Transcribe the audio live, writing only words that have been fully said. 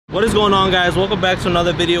What is going on, guys? Welcome back to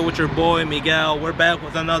another video with your boy Miguel. We're back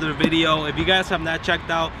with another video. If you guys have not checked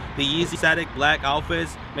out the Yeezy static black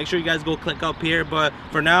outfits, make sure you guys go click up here. But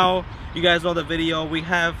for now, you guys know the video. We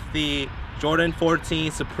have the Jordan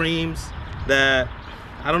 14 Supremes that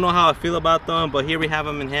I don't know how I feel about them, but here we have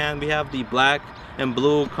them in hand. We have the black and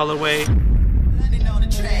blue colorway.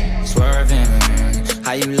 Swervin,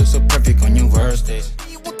 how you look so perfect on your worst days.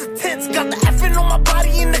 With the tents, got the effing on my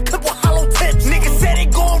body in the clip with hollow tips. Niggas said they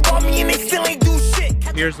gon' rob me and they still ain't do shit.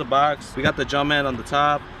 Here's the box. We got the Jumpman on the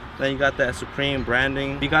top. Then you got that Supreme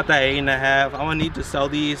branding. You got that 8.5. I'm gonna need to sell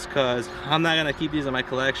these because I'm not gonna keep these in my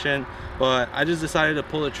collection. But I just decided to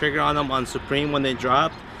pull the trigger on them on Supreme when they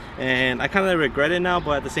dropped. And I kind of regret it now,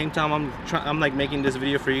 but at the same time I'm like making this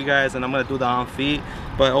video for you guys, and I'm gonna do the on feet.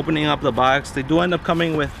 But opening up the box, they do end up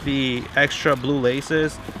coming with the extra blue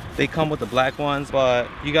laces. They come with the black ones, but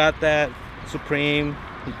you got that Supreme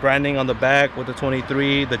branding on the back with the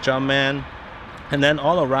 23, the Jumpman, and then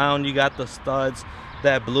all around you got the studs,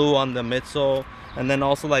 that blue on the midsole, and then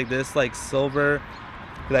also like this like silver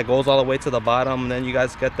that goes all the way to the bottom. And then you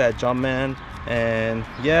guys get that Jumpman. And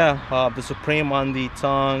yeah, the Supreme on the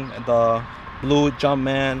tongue, the blue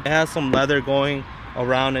Jumpman. It has some leather going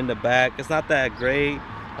around in the back. It's not that great.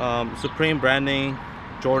 Supreme branding,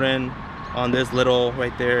 Jordan on this little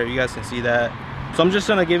right there. You guys can see that. So I'm just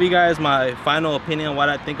gonna give you guys my final opinion on what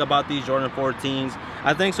I think about these Jordan 14s.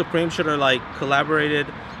 I think Supreme should have like collaborated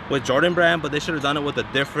with Jordan brand, but they should have done it with a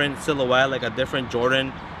different silhouette, like a different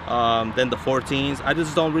Jordan than the 14s. I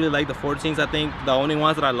just don't really like the 14s. I think the only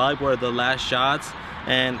ones that I like were the last shots,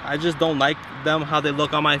 and I just don't like them how they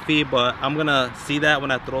look on my feet, but I'm gonna see that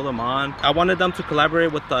when I throw them on. I wanted them to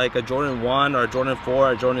collaborate with like a Jordan 1 or a Jordan 4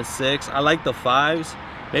 or a Jordan 6. I like the 5s,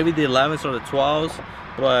 maybe the 11s or the 12s,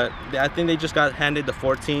 but I think they just got handed the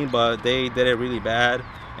 14, but they did it really bad.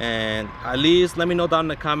 And at least let me know down in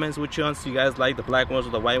the comments which ones you guys like, the black ones or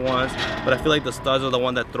the white ones. But I feel like the studs are the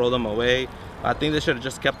one that throw them away. I think they should have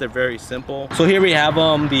just kept it very simple. So here we have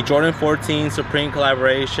them, the Jordan 14 Supreme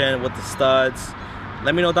collaboration with the studs.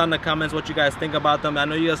 Let me know down in the comments what you guys think about them. I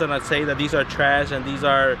know you guys are gonna say that these are trash and these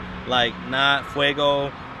are like not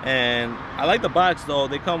fuego. And I like the box though.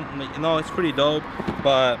 They come, you know, it's pretty dope.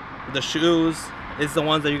 But the shoes, it's the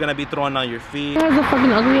ones that you're gonna be throwing on your feet. He has the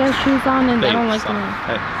fucking ugly ass shoes on, and I don't like them.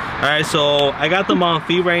 Hey. All right, so I got them on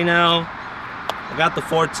feet right now. I got the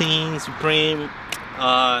 14 Supreme.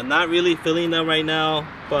 Not really feeling them right now,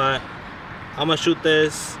 but I'm gonna shoot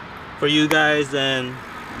this for you guys. And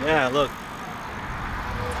yeah, look.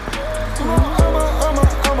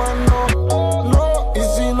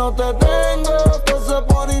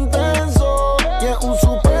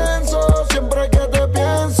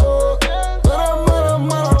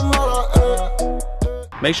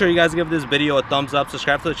 Make sure you guys give this video a thumbs up.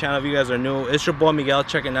 Subscribe to the channel if you guys are new. It's your boy Miguel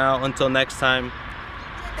checking out. Until next time.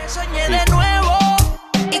 Peace.